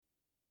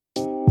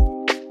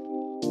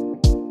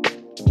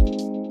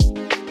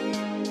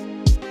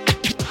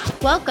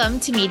Welcome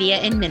to Media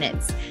in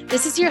Minutes.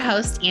 This is your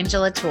host,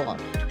 Angela Toole.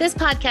 This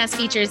podcast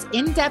features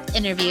in-depth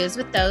interviews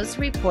with those who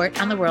report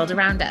on the world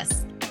around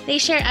us. They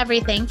share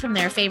everything from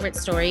their favorite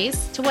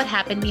stories to what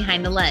happened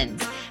behind the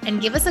lens and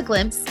give us a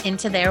glimpse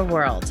into their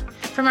world.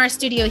 From our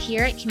studio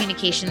here at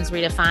Communications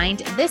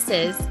Redefined, this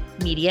is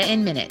Media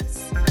in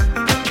Minutes.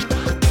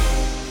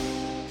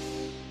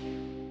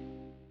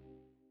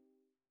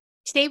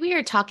 Today, we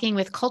are talking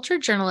with culture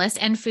journalist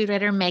and food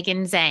writer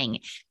Megan Zhang.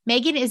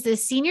 Megan is the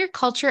senior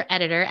culture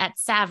editor at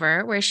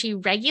Savor, where she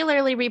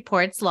regularly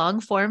reports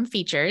long-form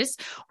features,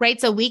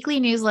 writes a weekly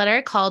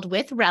newsletter called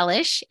With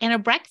Relish, and a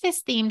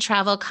breakfast-themed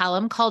travel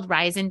column called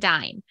Rise and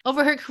Dine.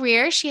 Over her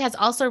career, she has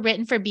also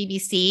written for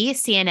BBC,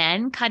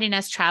 CNN, Condé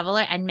Nast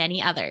Traveler, and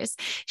many others.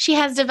 She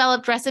has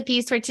developed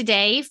recipes for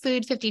Today,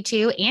 Food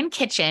 52, and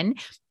Kitchen,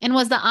 and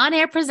was the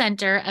on-air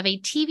presenter of a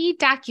TV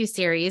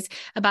docuseries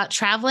about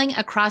traveling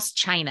across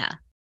China.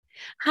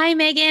 Hi,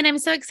 Megan. I'm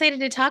so excited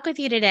to talk with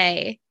you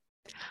today.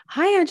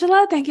 Hi,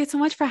 Angela. Thank you so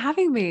much for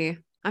having me.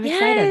 I'm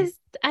excited.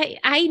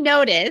 I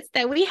noticed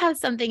that we have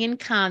something in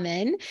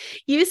common.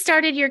 You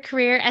started your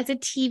career as a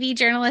TV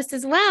journalist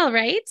as well,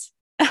 right?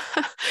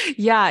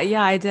 Yeah,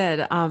 I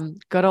did.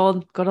 Good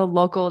old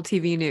local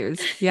TV news.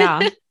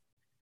 Yeah.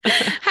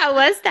 How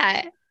was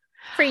that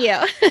for you?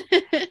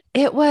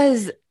 It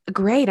was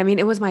great. I mean,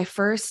 it was my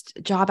first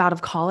job out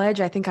of college.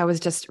 I think I was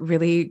just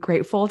really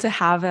grateful to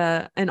have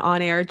an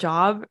on-air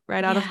job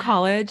right out of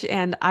college.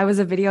 And I was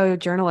a video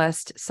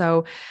journalist.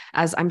 So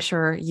as I'm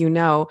sure you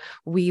know,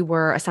 we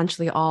were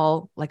essentially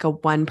all like a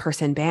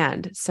one-person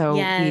band. So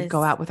we'd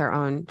go out with our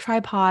own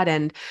tripod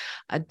and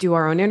do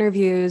our own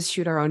interviews,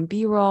 shoot our own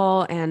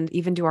B-roll, and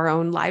even do our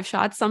own live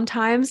shots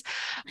sometimes.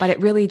 But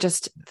it really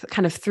just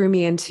kind of threw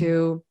me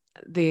into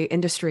the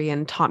industry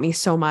and taught me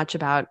so much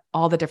about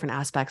all the different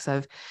aspects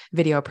of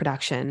video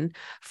production,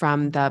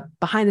 from the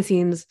behind the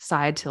scenes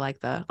side to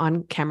like the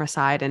on camera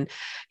side. And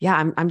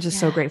I'm just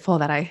so grateful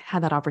that I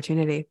had that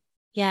opportunity.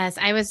 Yes,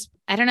 I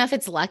don't know if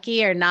it's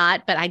lucky or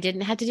not, but I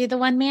didn't have to do the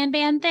one-man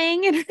band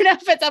thing. And I don't know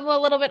if it's, I'm a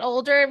little bit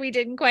older. We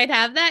didn't quite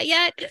have that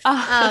yet.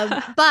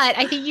 But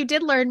I think you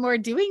did learn more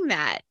doing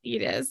that,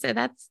 so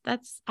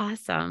that's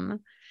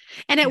awesome.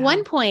 And at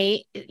one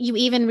point, you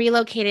even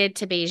relocated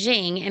to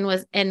Beijing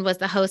and was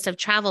the host of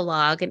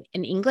Travelogue, an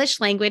English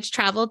language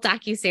travel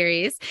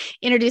docuseries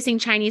introducing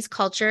Chinese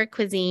culture,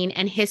 cuisine,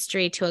 and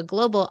history to a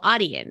global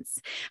audience.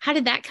 How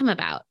did that come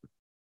about?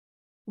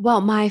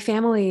 Well, my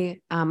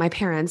family, my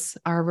parents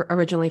are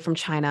originally from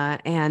China,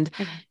 and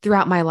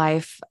throughout my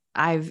life,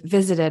 I've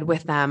visited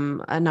with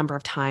them a number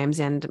of times,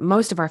 and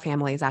most of our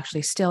family is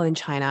actually still in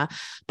China,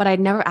 but I'd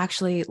never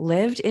actually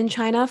lived in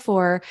China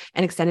for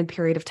an extended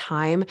period of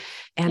time.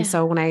 And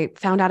so when I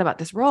found out about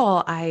this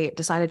role, I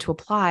decided to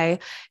apply,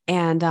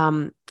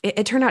 and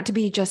it turned out to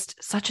be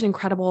just such an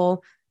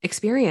incredible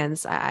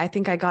experience. I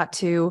think I got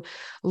to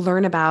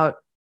learn about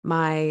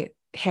my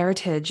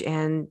heritage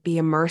and be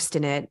immersed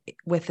in it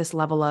with this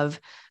level of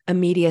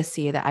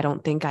immediacy that I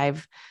don't think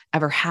I've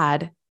ever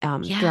had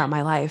throughout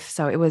my life.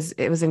 So it was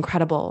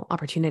incredible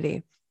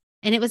opportunity.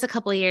 And it was a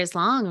couple of years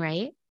long,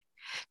 right?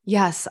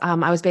 Yes.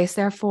 I was based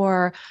there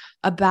for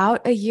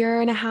about a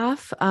year and a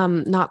half.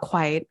 Not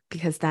quite,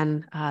 because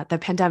then the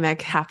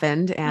pandemic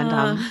happened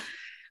and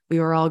we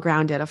were all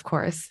grounded, of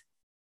course.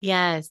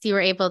 Yes. You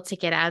were able to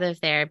get out of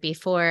there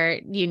before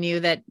you knew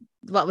that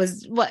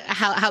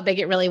how big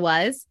it really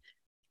was.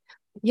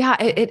 Yeah,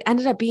 it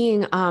ended up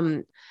being,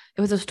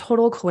 it was a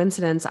total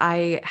coincidence.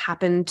 I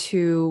happened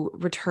to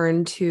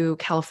return to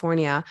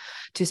California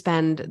to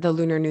spend the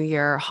Lunar New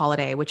Year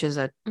holiday, which is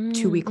a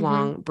 2-week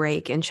long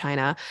break in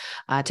China,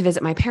 to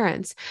visit my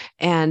parents,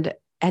 and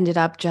ended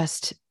up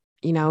just,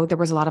 there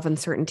was a lot of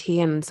uncertainty.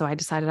 And so I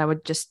decided I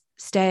would just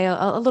stay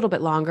a little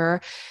bit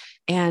longer,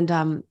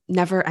 and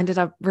never ended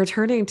up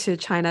returning to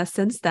China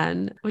since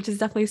then, which is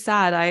definitely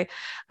sad.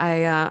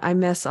 I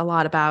miss a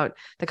lot about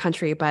the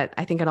country, but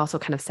I think it also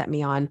kind of set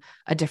me on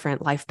a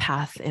different life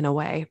path in a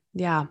way.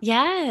 Yeah.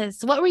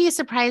 Yes. What were you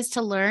surprised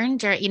to learn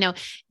during,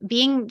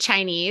 being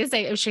Chinese?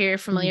 I'm sure you're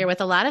familiar with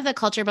a lot of the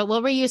culture, but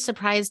what were you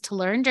surprised to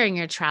learn during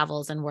your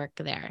travels and work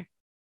there?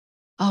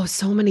 Oh,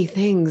 so many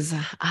things.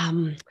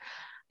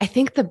 I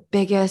think the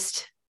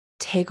biggest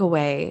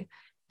takeaway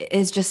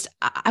is just,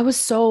 I was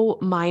so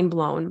mind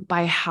blown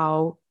by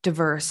how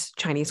diverse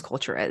Chinese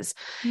culture is.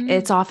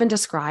 It's often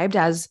described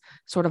as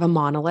sort of a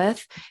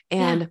monolith.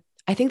 And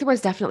I think there was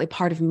definitely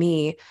part of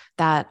me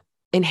that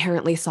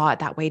inherently saw it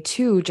that way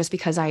too, just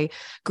because I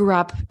grew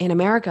up in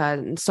America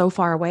and so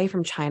far away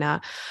from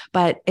China.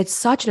 But it's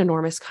such an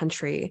enormous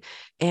country,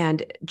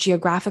 and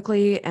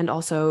geographically and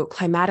also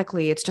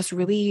climatically, it's just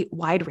really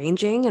wide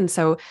ranging. And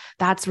so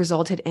that's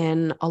resulted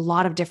in a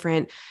lot of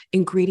different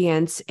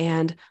ingredients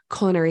and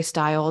culinary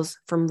styles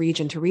from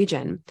region to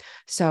region.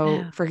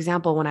 So for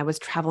example, when I was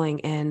traveling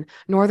in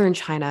northern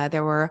China,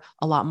 there were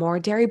a lot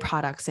more dairy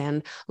products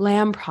and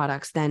lamb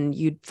products than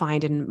you'd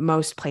find in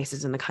most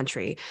places in the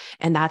country.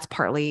 And that's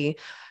partly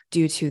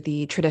due to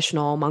the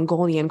traditional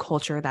Mongolian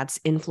culture that's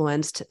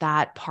influenced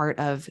that part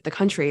of the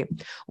country.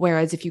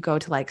 Whereas if you go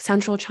to like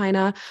central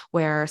China,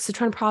 where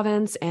Sichuan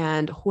province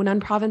and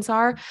Hunan province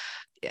are,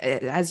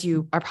 as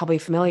you are probably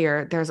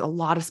familiar, there's a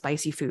lot of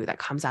spicy food that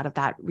comes out of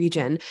that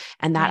region.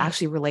 And that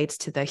actually relates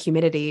to the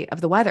humidity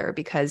of the weather,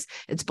 because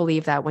it's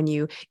believed that when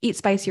you eat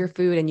spicier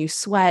food and you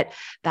sweat,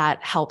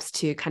 that helps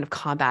to kind of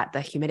combat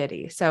the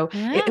humidity. So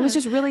it was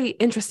just really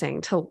interesting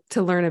to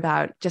learn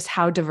about just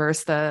how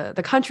diverse the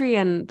country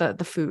and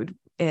the food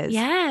is.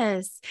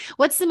 Yes.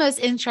 What's the most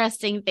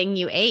interesting thing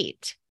you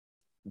ate?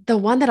 The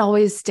one that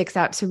always sticks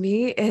out to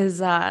me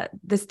is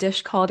this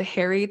dish called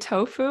hairy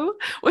tofu,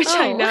 which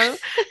I know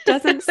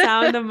doesn't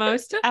sound the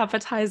most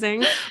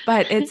appetizing,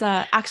 but it's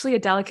actually a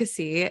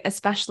delicacy,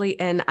 especially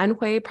in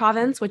Anhui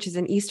province, which is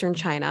in eastern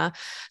China.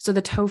 So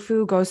the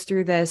tofu goes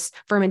through this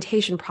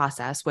fermentation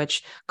process,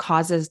 which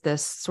causes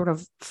this sort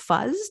of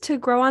fuzz to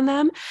grow on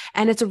them.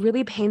 And it's a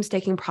really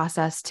painstaking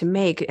process to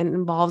make. It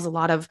involves a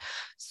lot of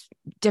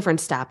different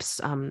steps,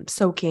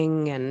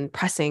 soaking and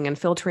pressing and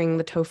filtering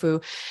the tofu.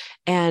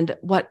 And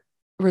what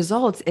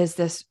results is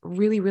this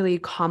really, really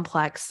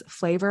complex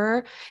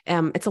flavor.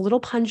 It's a little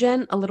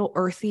pungent, a little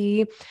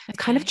earthy,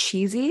 kind of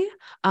cheesy.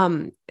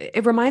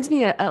 It reminds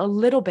me a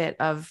little bit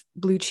of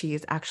blue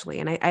cheese, actually.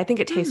 And I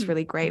think it tastes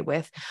really great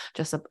with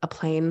just a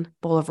plain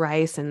bowl of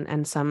rice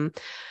and some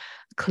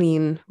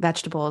clean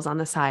vegetables on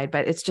the side,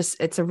 but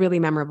it's a really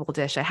memorable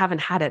dish. I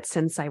haven't had it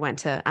since I went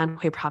to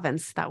Anhui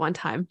province that one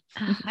time.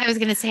 I was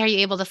going to say, are you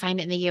able to find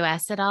it in the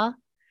US at all?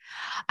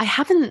 I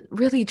haven't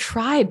really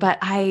tried, but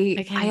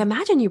I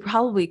imagine you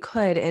probably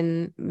could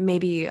in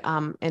maybe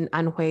an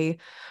Anhui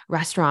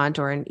restaurant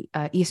or an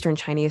Eastern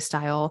Chinese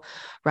style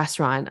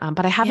restaurant.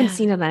 But I haven't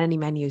seen it on any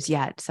menus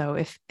yet. So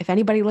if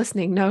anybody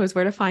listening knows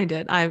where to find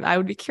it, I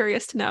would be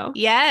curious to know.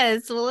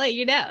 Yes, we'll let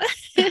you know.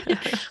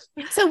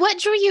 So what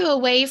drew you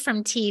away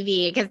from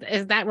TV?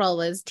 Because that role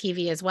was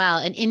TV as well,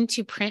 and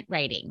into print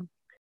writing?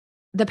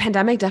 The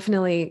pandemic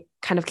definitely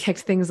kind of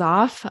kicked things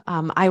off.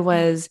 I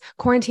was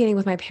quarantining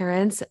with my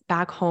parents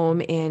back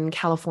home in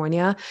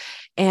California.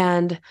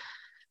 And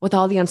with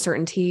all the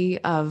uncertainty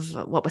of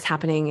what was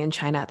happening in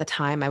China at the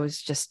time, I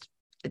was just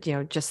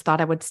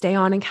thought I would stay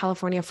on in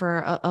California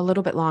for a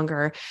little bit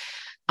longer.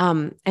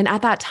 And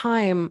at that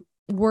time,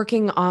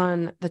 working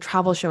on the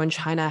travel show in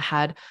China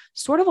had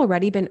sort of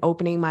already been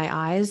opening my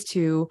eyes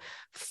to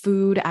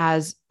food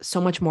as so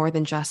much more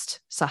than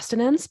just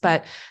sustenance,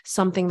 but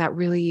something that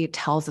really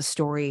tells a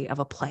story of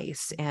a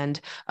place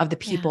and of the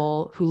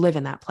people who live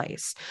in that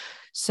place.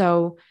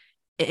 So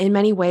in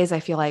many ways, I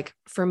feel like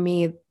for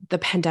me, the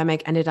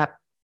pandemic ended up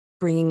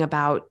bringing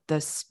about the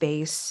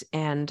space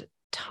and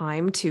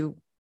time to,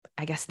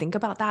 I guess, think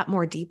about that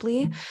more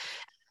deeply. Mm-hmm.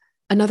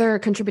 Another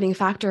contributing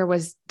factor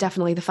was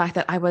definitely the fact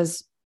that I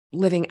was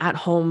living at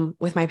home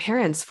with my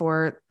parents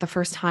for the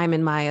first time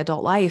in my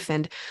adult life.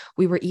 And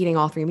we were eating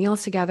all 3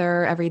 meals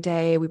together every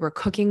day. We were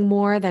cooking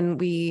more than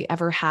we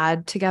ever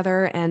had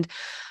together. And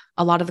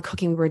a lot of the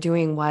cooking we were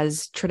doing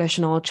was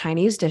traditional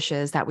Chinese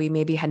dishes that we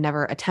maybe had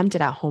never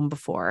attempted at home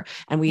before.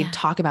 And we'd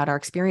talk about our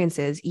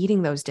experiences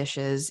eating those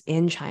dishes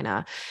in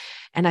China.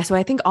 And so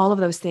I think all of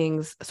those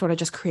things sort of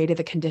just created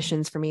the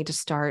conditions for me to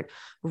start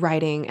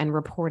writing and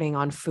reporting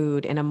on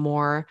food in a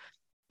more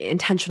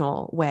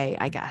intentional way,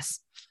 I guess.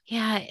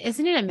 Yeah.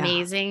 Isn't it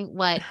amazing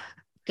what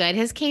good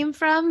has came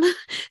from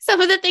some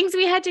of the things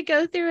we had to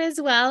go through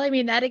as well? I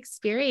mean, that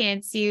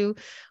experience you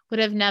would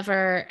have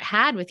never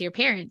had with your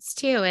parents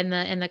too,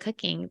 and the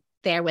cooking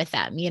there with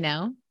them,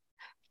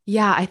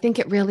 Yeah, I think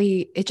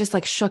it just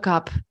like shook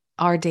up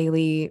our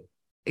daily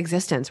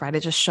existence, right? It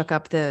just shook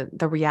up the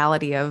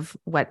reality of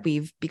what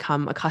we've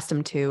become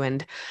accustomed to.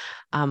 And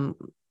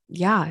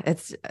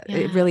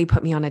it really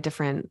put me on a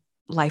different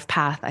life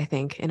path, I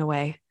think, in a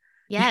way.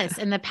 Yes.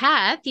 In the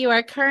path, you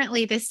are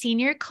currently the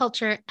senior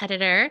culture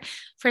editor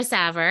for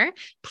Savor.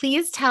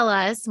 Please tell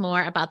us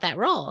more about that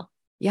role.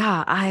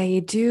 Yeah,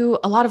 I do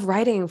a lot of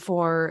writing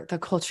for the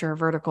culture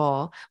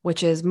vertical,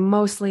 which is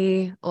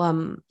mostly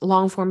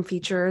long form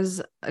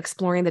features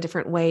exploring the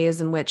different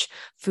ways in which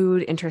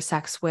food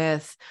intersects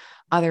with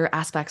other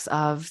aspects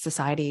of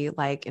society,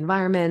 like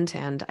environment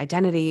and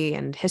identity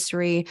and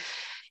history.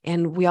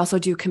 And we also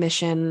do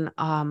commission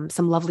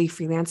some lovely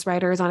freelance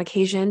writers on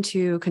occasion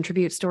to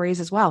contribute stories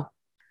as well.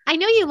 I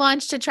know you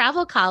launched a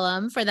travel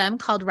column for them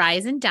called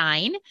Rise and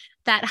Dine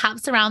that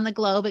hops around the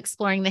globe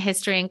exploring the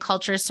history and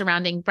culture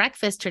surrounding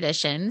breakfast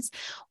traditions.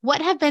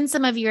 What have been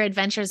some of your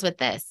adventures with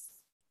this?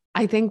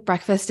 I think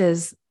breakfast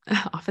is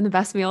often the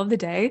best meal of the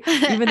day,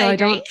 even though I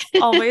don't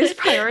always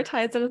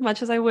prioritize it as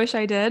much as I wish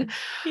I did.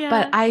 Yeah.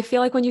 But I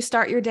feel like when you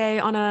start your day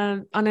on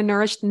a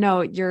nourished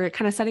note, you're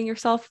kind of setting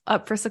yourself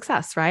up for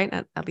success, right?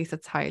 At least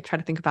that's how I try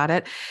to think about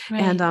it.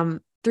 Right. And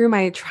through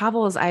my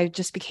travels, I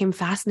just became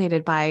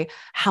fascinated by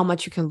how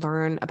much you can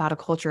learn about a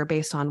culture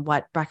based on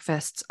what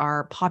breakfasts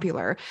are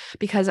popular,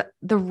 because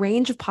the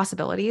range of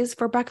possibilities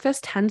for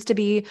breakfast tends to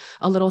be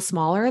a little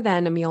smaller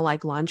than a meal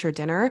like lunch or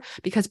dinner,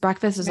 because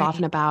breakfast is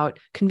often Right. about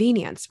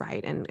convenience,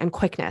 right? And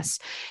quickness.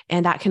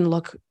 And that can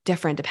look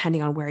different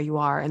depending on where you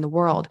are in the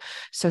world.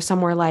 So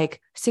somewhere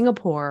like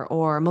Singapore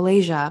or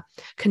Malaysia,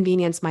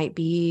 convenience might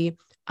be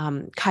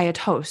kaya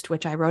toast,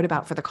 which I wrote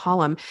about for the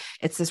column.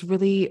 It's this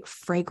really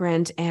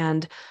fragrant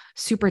and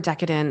super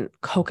decadent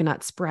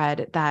coconut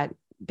spread that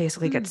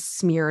basically Mm. gets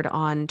smeared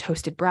on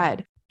toasted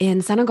bread.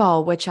 In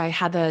Senegal, which I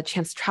had the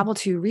chance to travel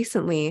to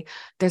recently,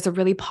 there's a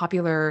really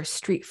popular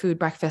street food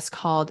breakfast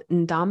called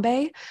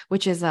ndambe,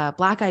 which is a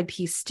black-eyed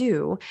pea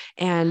stew.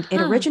 And it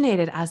Huh.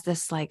 originated as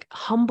this like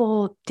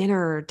humble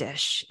dinner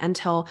dish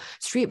until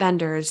street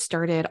vendors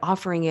started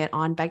offering it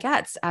on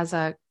baguettes as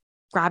a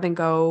grab and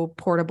go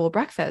portable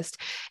breakfast.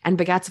 And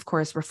baguettes, of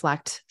course,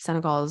 reflect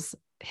Senegal's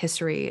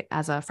history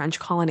as a French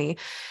colony.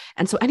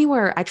 And so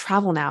anywhere I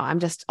travel now, I'm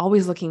just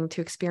always looking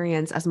to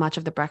experience as much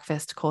of the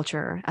breakfast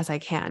culture as I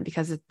can,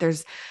 because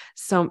there's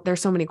so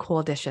many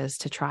cool dishes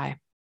to try.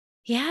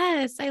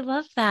 Yes, I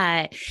love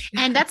that.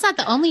 And that's not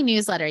the only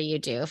newsletter you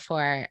do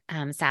for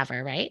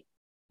Savor, right?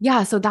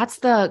 Yeah, so that's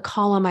the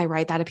column I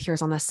write that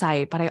appears on the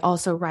site, but I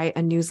also write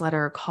a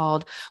newsletter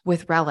called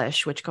With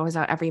Relish, which goes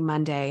out every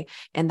Monday.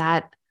 And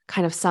that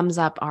kind of sums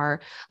up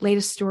our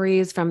latest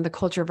stories from the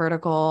culture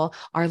vertical,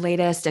 our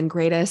latest and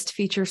greatest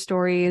feature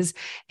stories,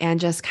 and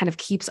just kind of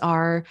keeps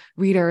our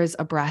readers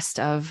abreast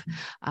of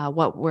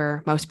what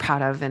we're most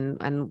proud of and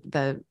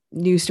the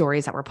news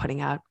stories that we're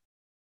putting out.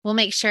 We'll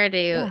make sure to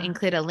Yeah.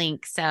 include a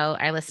link so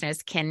our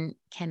listeners can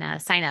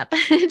sign up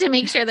to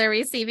make sure they're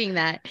receiving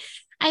that.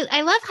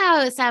 I love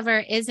how Savor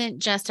isn't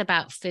just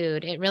about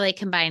food. It really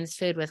combines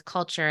food with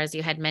culture, as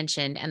you had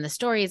mentioned, and the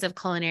stories of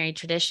culinary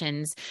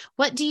traditions.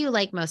 What do you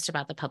like most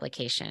about the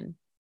publication?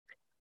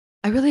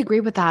 I really agree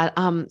with that.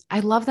 I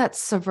love that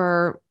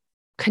Saveur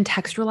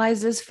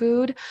contextualizes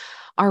food.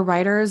 Our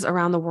writers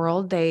around the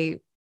world,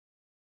 they,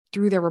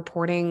 through their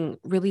reporting,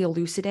 really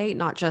elucidate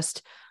not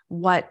just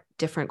what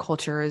different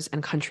cultures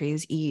and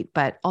countries eat,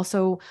 but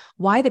also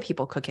why the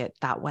people cook it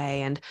that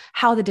way and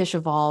how the dish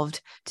evolved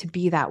to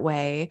be that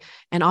way,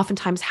 and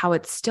oftentimes how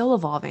it's still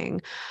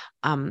evolving.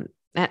 And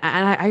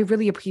I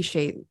really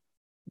appreciate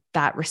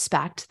that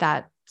respect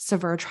that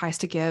Saveur tries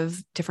to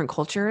give different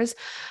cultures.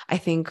 I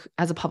think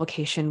as a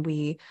publication,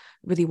 we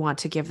really want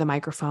to give the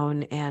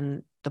microphone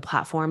and the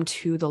platform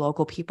to the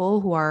local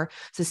people who are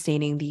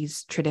sustaining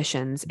these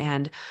traditions.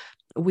 And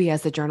we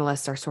as the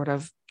journalists are sort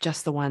of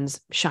just the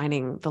ones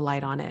shining the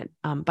light on it.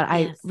 But I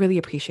Yes. really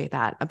appreciate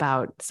that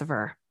about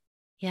Saveur.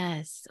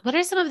 Yes. What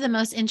are some of the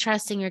most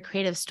interesting or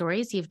creative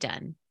stories you've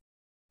done?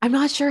 I'm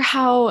not sure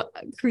how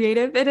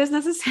creative it is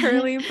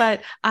necessarily,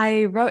 but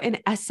I wrote an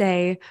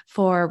essay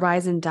for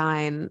Rise and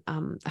Dine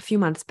a few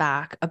months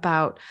back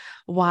about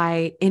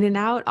why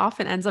In-N-Out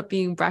often ends up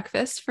being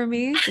breakfast for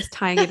me, just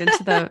tying it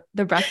into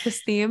the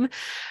breakfast theme,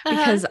 Uh-huh.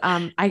 because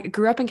I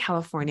grew up in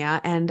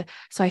California, and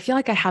so I feel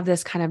like I have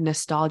this kind of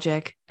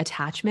nostalgic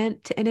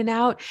attachment to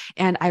In-N-Out,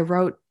 and I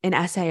wrote an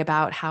essay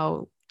about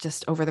how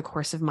just over the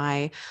course of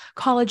my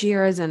college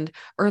years and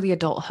early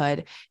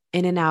adulthood,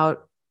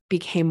 In-N-Out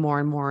became more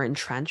and more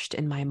entrenched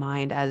in my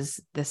mind as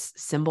this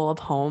symbol of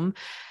home.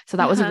 So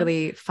that was a Uh-huh.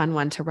 really fun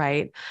one to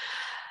write.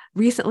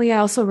 Recently, I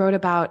also wrote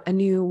about a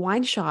new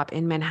wine shop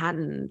in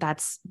Manhattan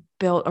that's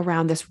built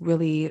around this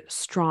really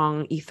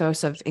strong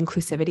ethos of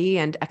inclusivity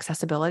and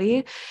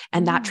accessibility.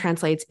 And that Mm.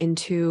 translates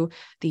into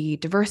the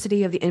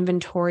diversity of the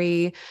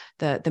inventory,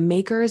 the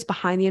makers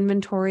behind the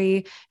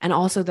inventory, and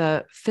also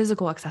the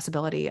physical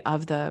accessibility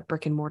of the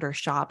brick and mortar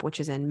shop, which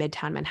is in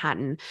Midtown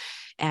Manhattan.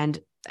 And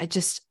I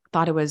just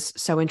thought it was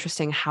so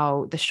interesting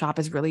how the shop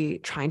is really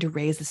trying to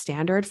raise the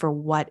standard for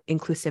what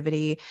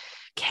inclusivity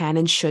can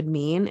and should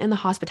mean in the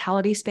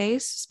hospitality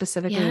space,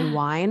 specifically in Yeah.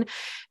 wine.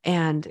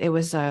 And it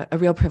was a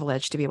real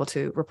privilege to be able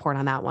to report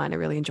on that one. I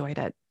really enjoyed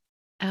it.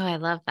 Oh, I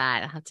love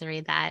that. I'll have to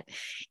read that.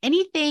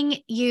 Anything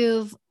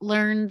you've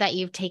learned that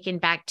you've taken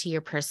back to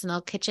your personal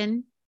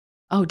kitchen?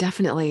 Oh,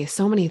 definitely.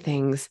 So many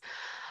things.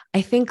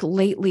 I think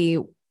lately,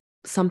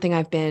 something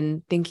I've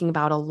been thinking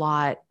about a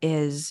lot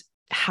is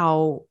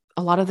how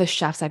a lot of the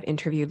chefs I've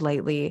interviewed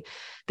lately,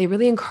 they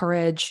really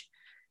encourage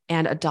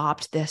and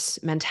adopt this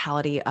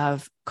mentality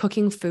of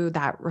cooking food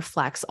that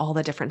reflects all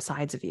the different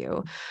sides of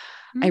you.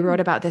 I wrote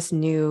Mm. about this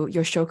new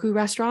Yoshoku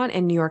restaurant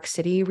in New York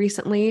City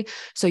recently.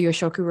 So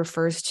Yoshoku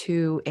refers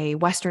to a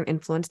Western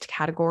influenced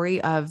category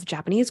of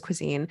Japanese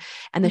cuisine.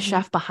 And the Mhm.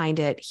 chef behind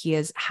it, he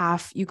is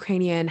half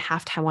Ukrainian,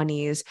 half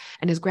Taiwanese,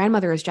 and his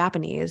grandmother is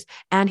Japanese,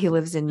 and he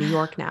lives in New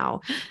York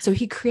now. So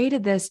he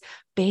created this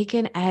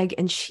bacon, egg,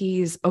 and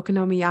cheese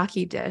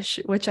okonomiyaki dish,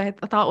 which I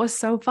thought was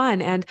so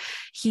fun. And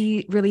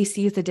he really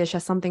sees the dish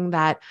as something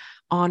that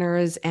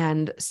honors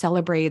and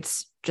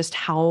celebrates just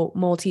how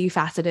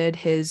multifaceted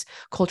his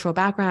cultural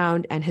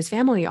background and his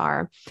family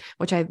are,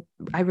 which I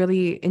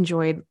really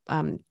enjoyed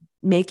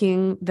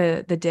making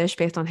the dish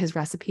based on his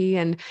recipe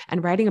and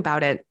writing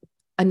about it.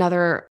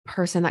 Another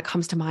person that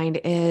comes to mind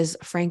is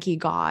Frankie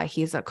Gaw.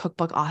 He's a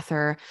cookbook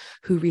author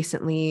who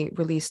recently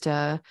released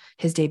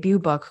his debut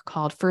book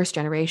called First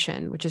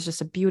Generation, which is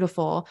just a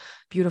beautiful,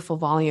 beautiful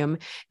volume.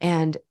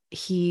 And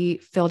he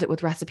filled it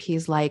with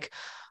recipes like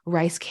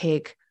rice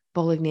cake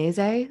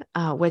bolognese,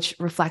 which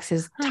reflects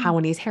his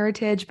Taiwanese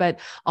heritage, but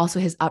also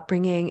his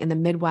upbringing in the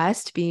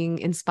Midwest, being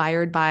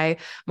inspired by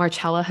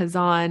Marcella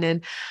Hazan.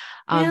 And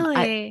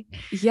Really?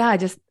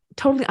 just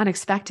totally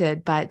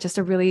unexpected, but just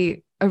a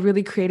really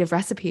creative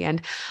recipe.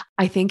 And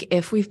I think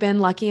if we've been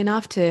lucky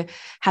enough to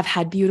have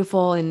had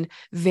beautiful and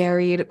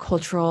varied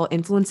cultural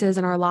influences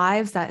in our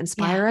lives that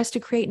inspire us to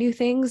create new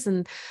things,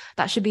 and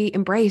that should be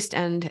embraced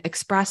and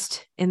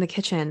expressed in the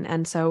kitchen.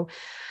 And so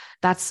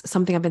that's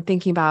something I've been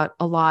thinking about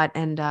a lot,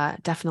 and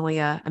definitely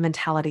a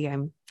mentality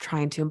I'm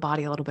trying to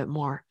embody a little bit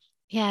more.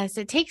 Yes,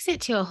 it takes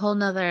it to a whole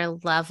nother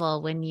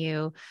level when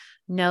you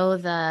know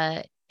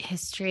the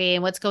history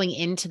and what's going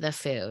into the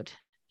food,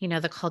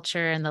 the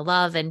culture and the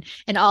love and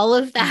all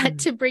of that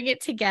to bring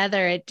it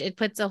together. It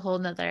puts a whole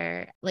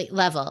nother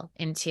level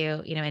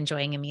into,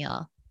 enjoying a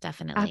meal.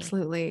 Definitely.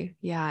 Absolutely.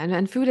 Yeah.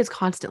 And food is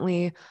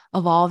constantly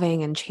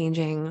evolving and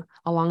changing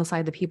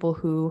alongside the people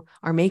who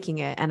are making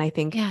it. And I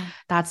think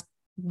that's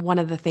one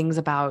of the things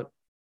about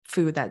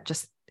food that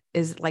just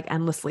is like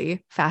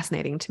endlessly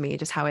fascinating to me,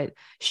 just how it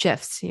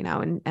shifts,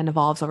 and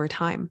evolves over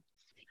time.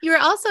 You're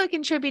also a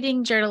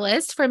contributing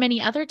journalist for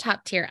many other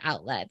top tier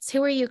outlets.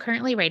 Who are you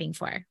currently writing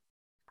for?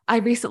 I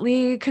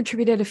recently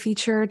contributed a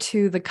feature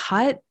to The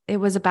Cut. It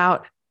was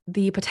about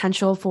the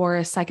potential for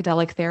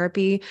psychedelic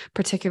therapy,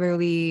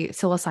 particularly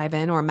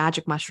psilocybin or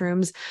magic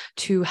mushrooms,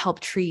 to help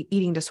treat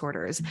eating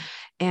disorders.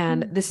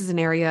 And this is an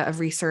area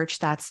of research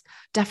that's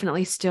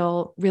definitely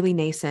still really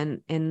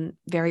nascent in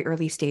very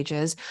early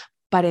stages,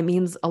 but it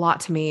means a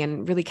lot to me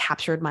and really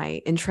captured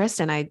my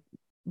interest. And I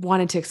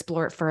wanted to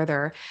explore it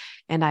further.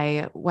 And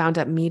I wound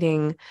up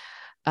meeting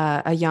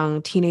a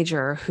young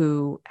teenager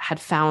who had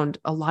found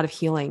a lot of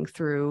healing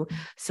through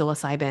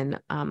psilocybin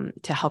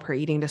to help her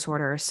eating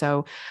disorder.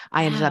 So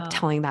I ended up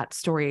telling that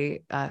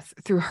story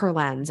through her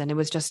lens. And it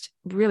was just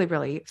really,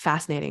 really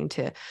fascinating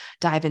to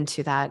dive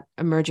into that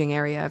emerging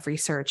area of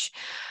research.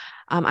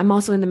 I'm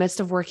also in the midst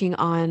of working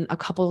on a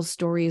couple of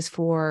stories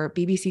for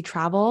BBC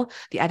Travel.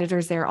 The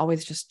editors there are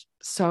always just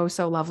so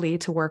lovely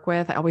to work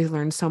with. I always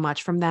learn so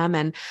much from them.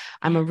 And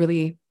I'm a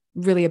really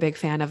a big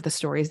fan of the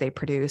stories they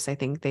produce. I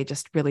think they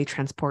just really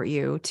transport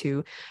you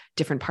to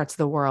different parts of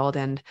the world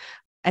and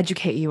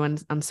educate you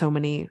on so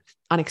many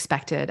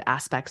unexpected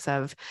aspects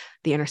of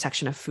the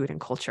intersection of food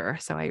and culture.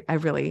 So I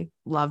really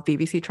love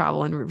BBC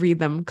Travel and read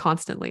them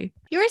constantly.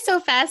 You're so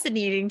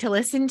fascinating to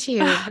listen to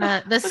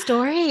the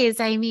stories.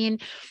 I mean,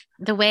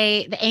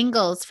 the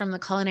angles from the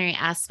culinary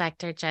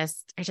aspect are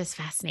just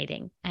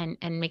fascinating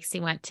and makes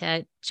me want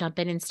to jump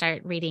in and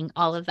start reading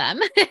all of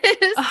them.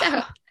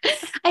 So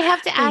I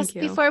have to ask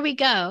before we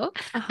go,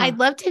 I'd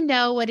love to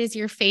know, what is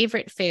your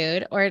favorite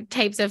food or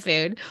types of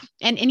food,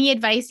 and any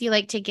advice you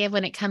like to give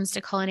when it comes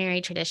to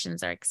culinary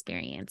traditions or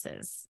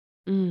experiences?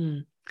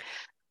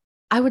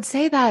 I would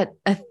say that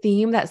a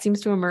theme that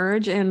seems to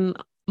emerge in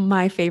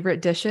my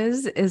favorite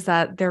dishes is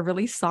that they're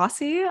really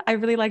saucy. I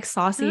really like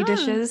saucy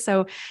dishes.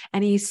 So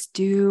any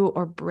stew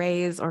or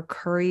braise or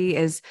curry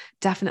is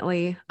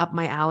definitely up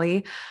my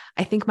alley.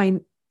 I think my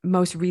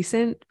most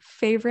recent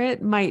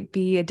favorite might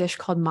be a dish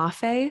called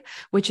mafe,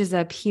 which is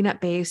a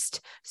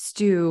peanut-based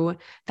stew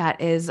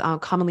that is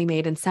commonly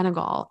made in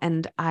Senegal.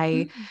 And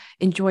I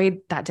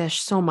enjoyed that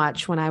dish so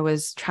much when I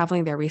was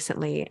traveling there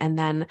recently. And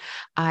then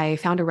I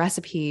found a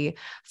recipe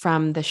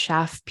from the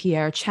chef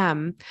Pierre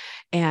Chem,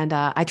 and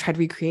I tried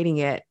recreating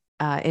it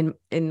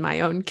in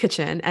my own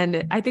kitchen.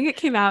 And I think it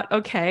came out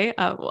okay.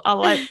 I'll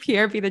let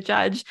Pierre be the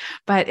judge,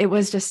 but it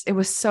was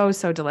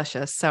so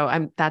delicious.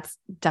 So that's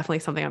definitely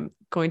something I'm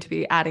going to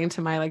be adding to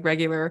my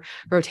regular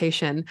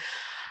rotation.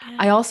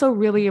 I also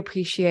really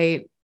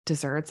appreciate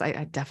desserts.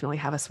 I definitely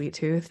have a sweet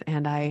tooth,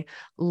 and I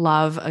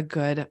love a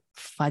good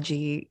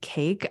fudgy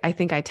cake. I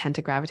think I tend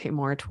to gravitate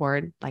more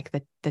toward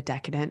the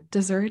decadent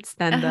desserts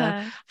than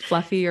the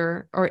fluffy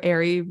or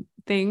airy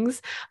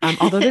things.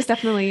 Although there's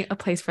definitely a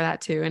place for that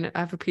too. And I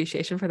have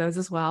appreciation for those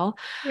as well.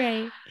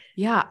 Right.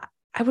 Yeah.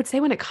 I would say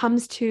when it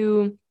comes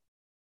to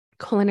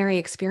culinary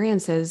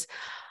experiences,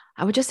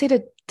 I would just say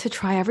to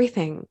try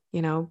everything,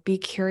 be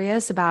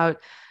curious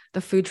about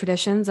the food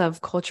traditions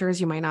of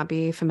cultures you might not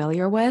be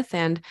familiar with,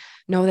 and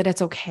know that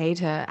it's okay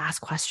to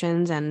ask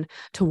questions and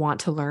to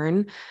want to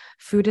learn.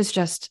 Food is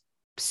just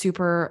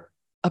super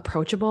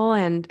approachable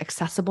and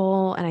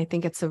accessible. And I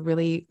think it's a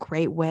really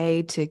great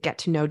way to get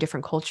to know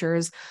different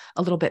cultures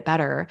a little bit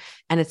better.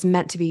 And it's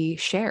meant to be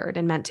shared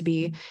and meant to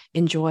be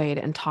enjoyed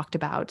and talked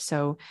about.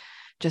 So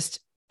just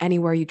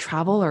anywhere you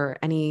travel or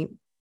any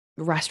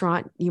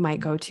restaurant you might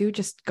go to,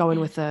 just go in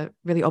with a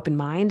really open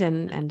mind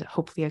and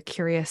hopefully a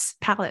curious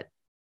palate.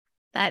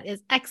 That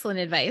is excellent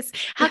advice.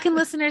 How can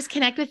listeners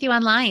connect with you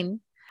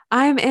online?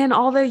 I'm in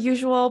all the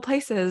usual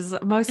places,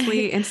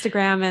 mostly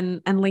Instagram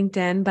and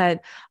LinkedIn,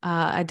 but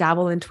I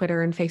dabble in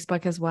Twitter and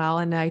Facebook as well.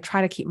 And I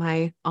try to keep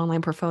my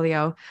online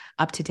portfolio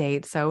up to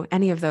date. So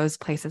any of those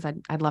places,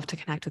 I'd love to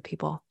connect with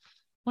people.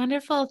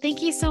 Wonderful.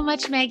 Thank you so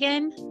much,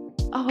 Megan.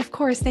 Oh, of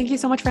course. Thank you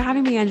so much for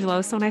having me,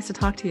 Angela. So nice to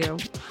talk to you.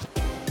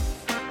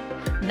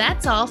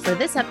 That's all for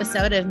this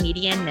episode of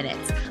Media in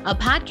Minutes, a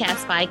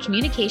podcast by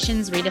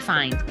Communications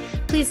Redefined.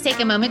 Please take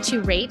a moment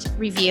to rate,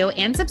 review,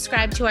 and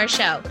subscribe to our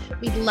show.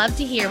 We'd love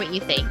to hear what you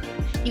think.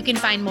 You can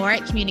find more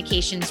at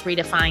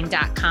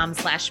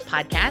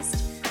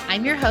communicationsredefined.com/podcast.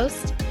 I'm your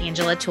host,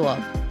 Angela Toole.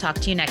 Talk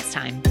to you next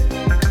time.